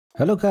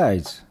Hello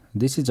guys,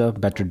 this is a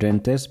battery drain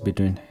test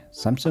between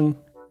Samsung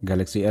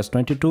Galaxy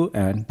S22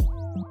 and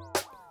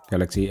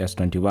Galaxy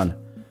S21.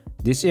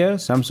 This year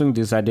Samsung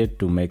decided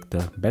to make the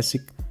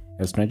basic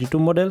S22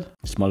 model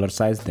smaller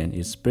size than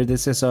its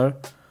predecessor.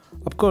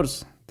 Of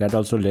course, that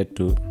also led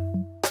to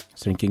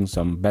shrinking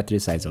some battery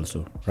size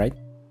also, right?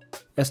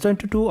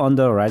 S22 on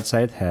the right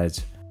side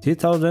has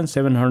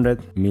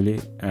 3700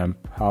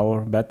 mAh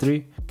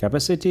battery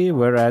capacity,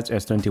 whereas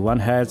S21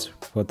 has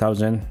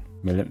 4000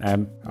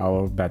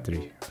 mAh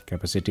battery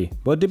capacity.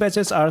 Both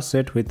devices are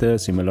set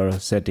with similar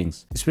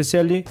settings,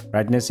 especially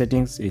brightness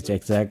settings is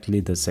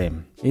exactly the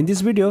same. In this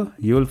video,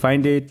 you will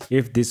find it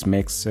if this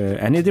makes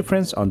any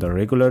difference on the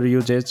regular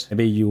usage.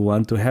 Maybe you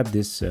want to have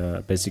this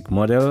basic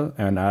model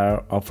and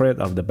are afraid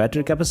of the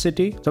battery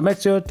capacity, so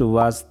make sure to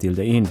watch till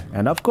the end.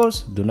 And of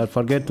course, do not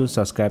forget to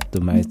subscribe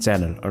to my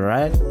channel,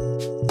 alright?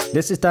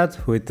 Let's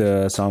start with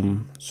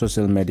some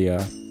social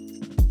media,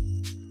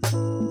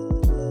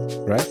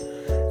 right?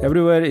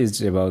 Everywhere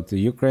is about the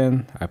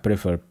Ukraine. I pray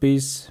for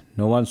peace.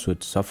 No one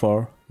should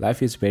suffer.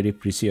 Life is very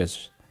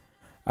precious.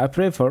 I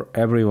pray for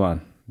everyone.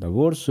 The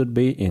world should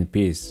be in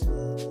peace.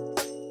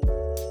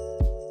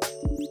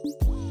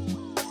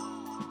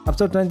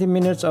 After 20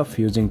 minutes of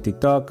using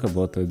TikTok,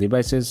 both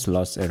devices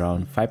lost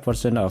around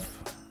 5% of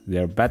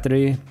their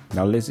battery.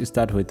 Now let's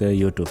start with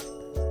YouTube.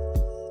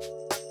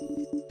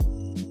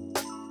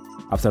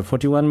 After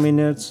 41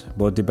 minutes,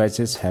 both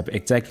devices have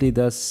exactly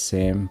the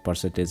same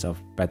percentage of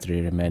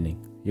battery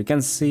remaining. You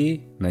can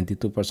see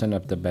 92%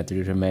 of the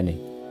battery remaining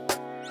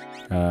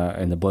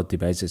in both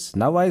devices.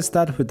 Now I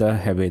start with the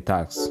heavy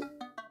tasks.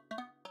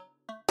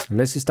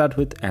 Let's start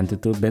with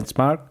Antutu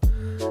benchmark.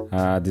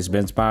 This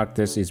benchmark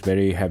test is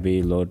very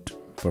heavy load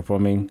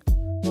performing.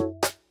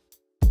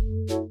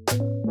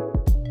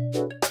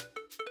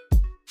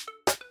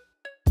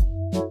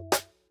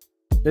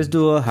 Let's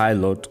do a high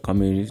load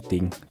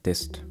commuting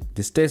test.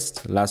 This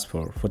test lasts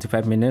for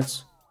 45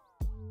 minutes.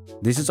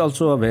 This is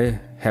also a very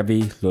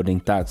heavy loading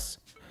task.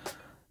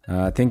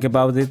 Think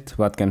about it,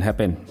 what can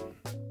happen.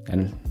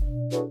 And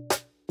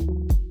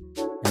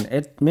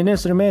 8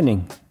 minutes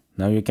remaining.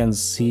 Now you can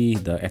see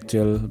the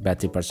actual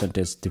battery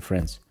percentage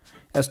difference.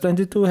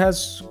 S22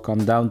 has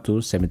come down to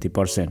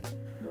 70%,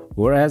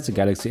 whereas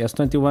Galaxy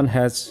S21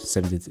 has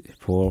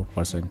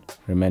 74%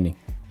 remaining.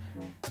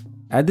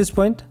 At this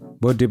point,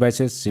 both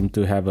devices seem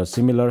to have a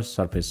similar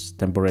surface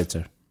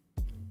temperature.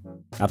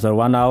 After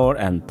 1 hour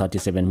and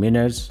 37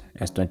 minutes,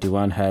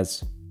 S21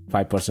 has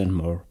 5%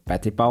 more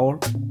battery power.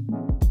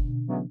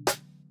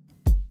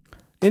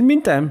 In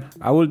meantime,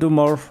 I will do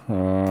more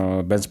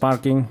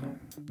benchmarking,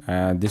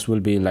 and this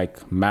will be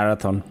like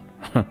marathon.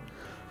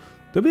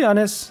 To be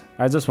honest,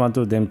 I just want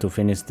them to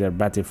finish their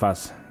battery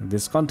fast.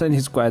 This content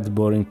is quite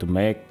boring to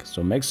make,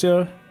 so make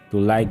sure to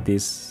like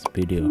this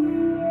video.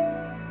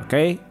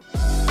 Okay?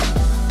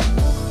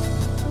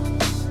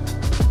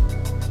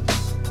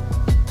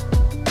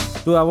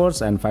 Two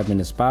hours and 5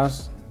 minutes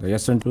pass. The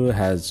S22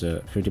 has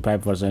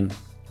 55%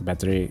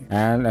 battery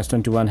and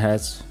S21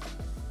 has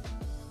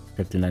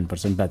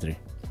 59% battery.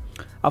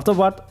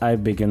 Afterward, I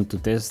began to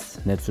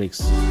test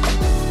Netflix.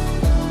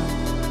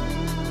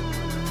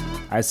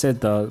 I set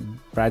the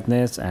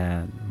brightness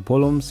and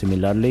volume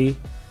similarly.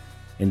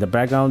 In the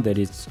background, there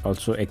is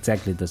also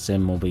exactly the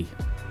same movie.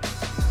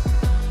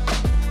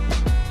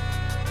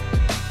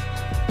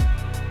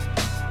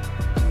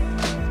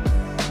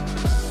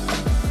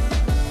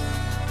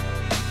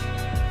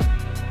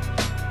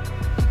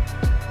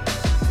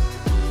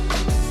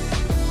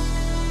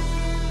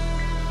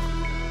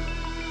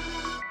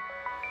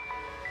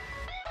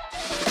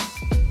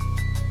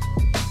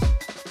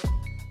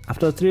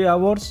 After 3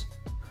 hours,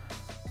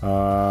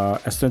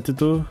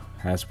 S22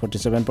 has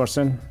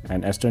 47%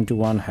 and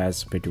S21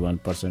 has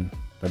 51%.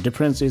 The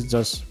difference is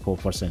just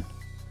 4%.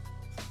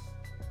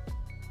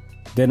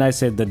 Then I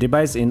set the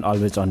device in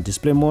always on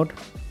display mode.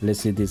 Let's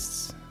see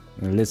this.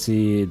 Let's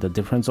see the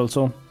difference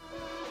also.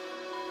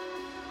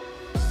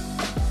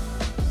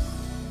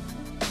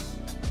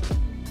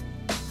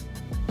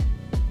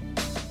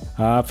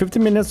 Uh, 50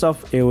 minutes of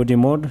AOD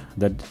mode.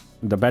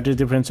 The battery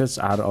differences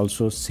are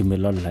also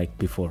similar like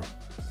before.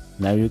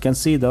 Now you can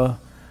see the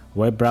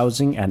web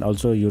browsing and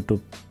also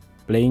YouTube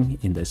playing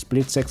in the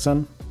split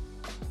section.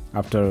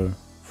 After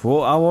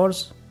 4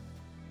 hours,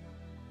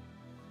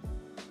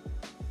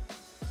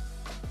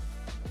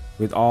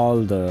 with all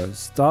the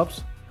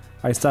stops,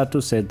 I start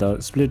to set the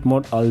split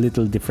mode a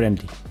little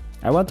differently.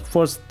 I want to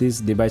force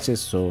these devices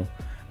so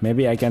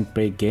maybe I can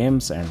play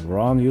games and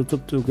run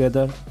YouTube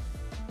together.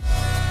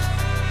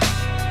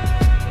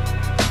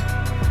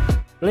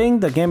 Playing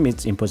the game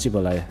is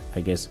impossible,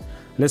 I guess.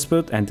 Let's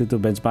put Antutu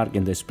benchmark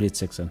in the split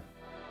section.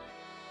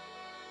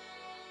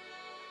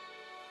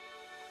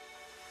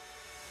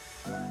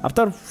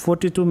 After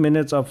 42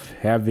 minutes of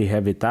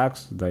heavy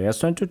tasks, the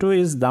S22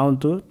 is down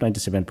to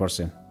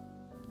 27%,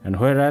 and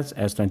whereas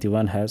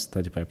S21 has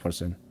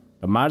 35%.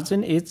 The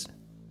margin is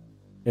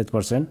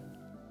 8%.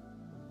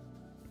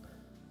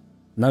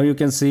 Now you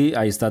can see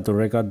I start to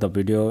record the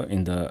video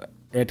in the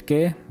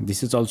 8K.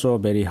 This is also a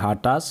very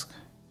hard task.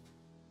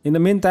 In the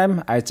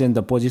meantime, I changed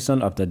the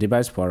position of the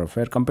device for a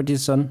fair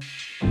competition.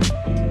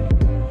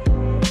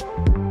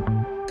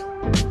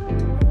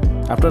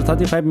 After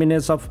 35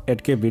 minutes of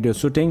 8K video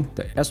shooting,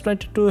 the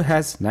S22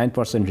 has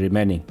 9%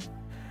 remaining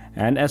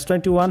and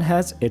S21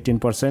 has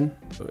 18%.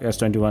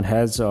 S21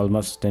 has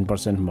almost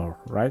 10% more,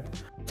 right?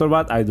 So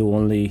what I do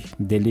only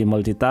daily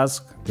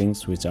multitask,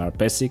 things which are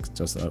basic,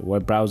 just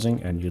web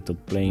browsing and YouTube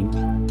playing.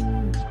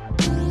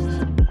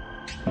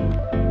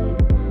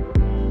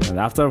 And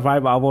after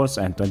 5 hours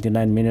and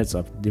 29 minutes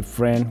of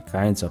different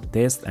kinds of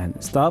tests and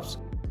stops,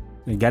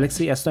 the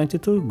Galaxy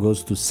S22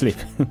 goes to sleep.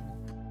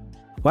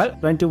 While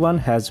 21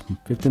 has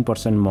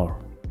 15% more.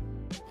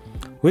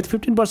 With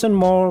 15%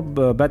 more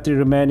battery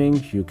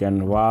remaining, you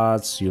can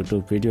watch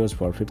YouTube videos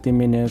for 15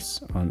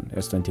 minutes on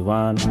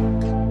S21.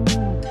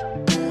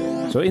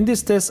 So in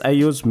this test, I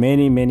use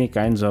many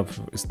kinds of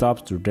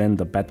stops to drain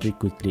the battery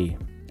quickly.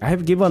 I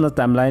have given a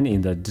timeline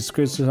in the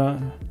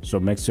description, so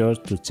make sure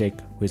to check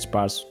which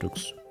parts took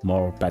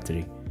more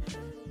battery.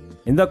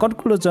 In the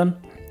conclusion,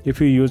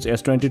 if you use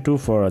S22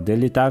 for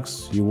daily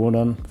tasks, you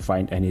wouldn't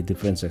find any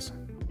differences.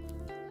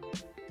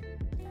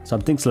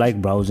 Some things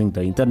like browsing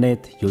the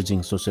internet,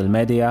 using social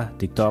media,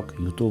 TikTok,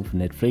 YouTube,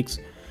 Netflix.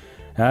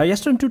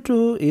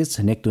 S22 is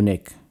neck to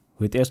neck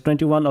with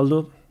S21,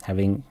 although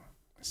having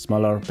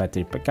smaller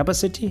battery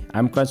capacity.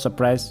 I'm quite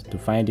surprised to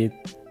find it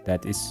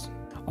that is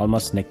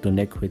almost neck to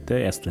neck with the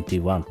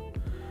S21.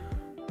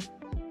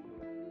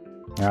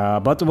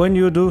 But when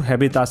you do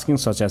heavy tasking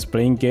such as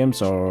playing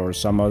games or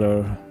some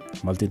other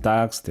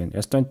multitask, then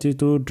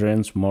S22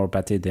 drains more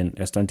battery than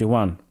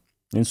S21.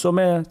 In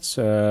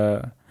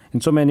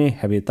so many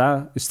heavy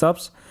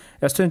stops,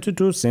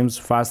 S22 seems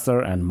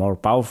faster and more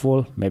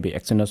powerful. Maybe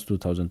Exynos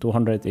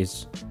 2200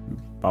 is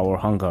power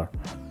hunger,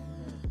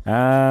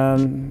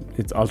 and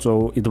it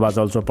was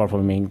also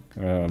performing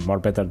more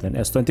better than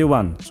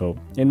S21. So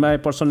in my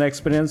personal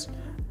experience,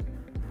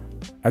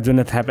 I do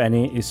not have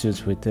any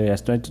issues with the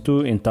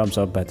S22 in terms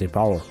of battery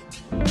power.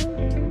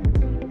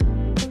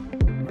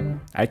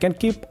 I can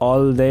keep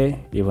all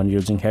day even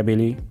using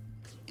heavily.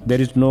 There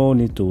is no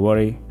need to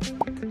worry.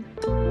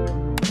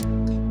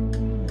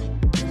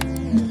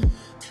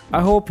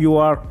 I hope you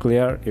are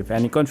clear. If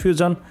any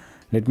confusion,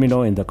 let me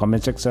know in the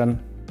comment section.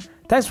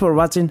 Thanks for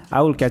watching.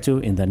 I will catch you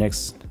in the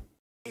next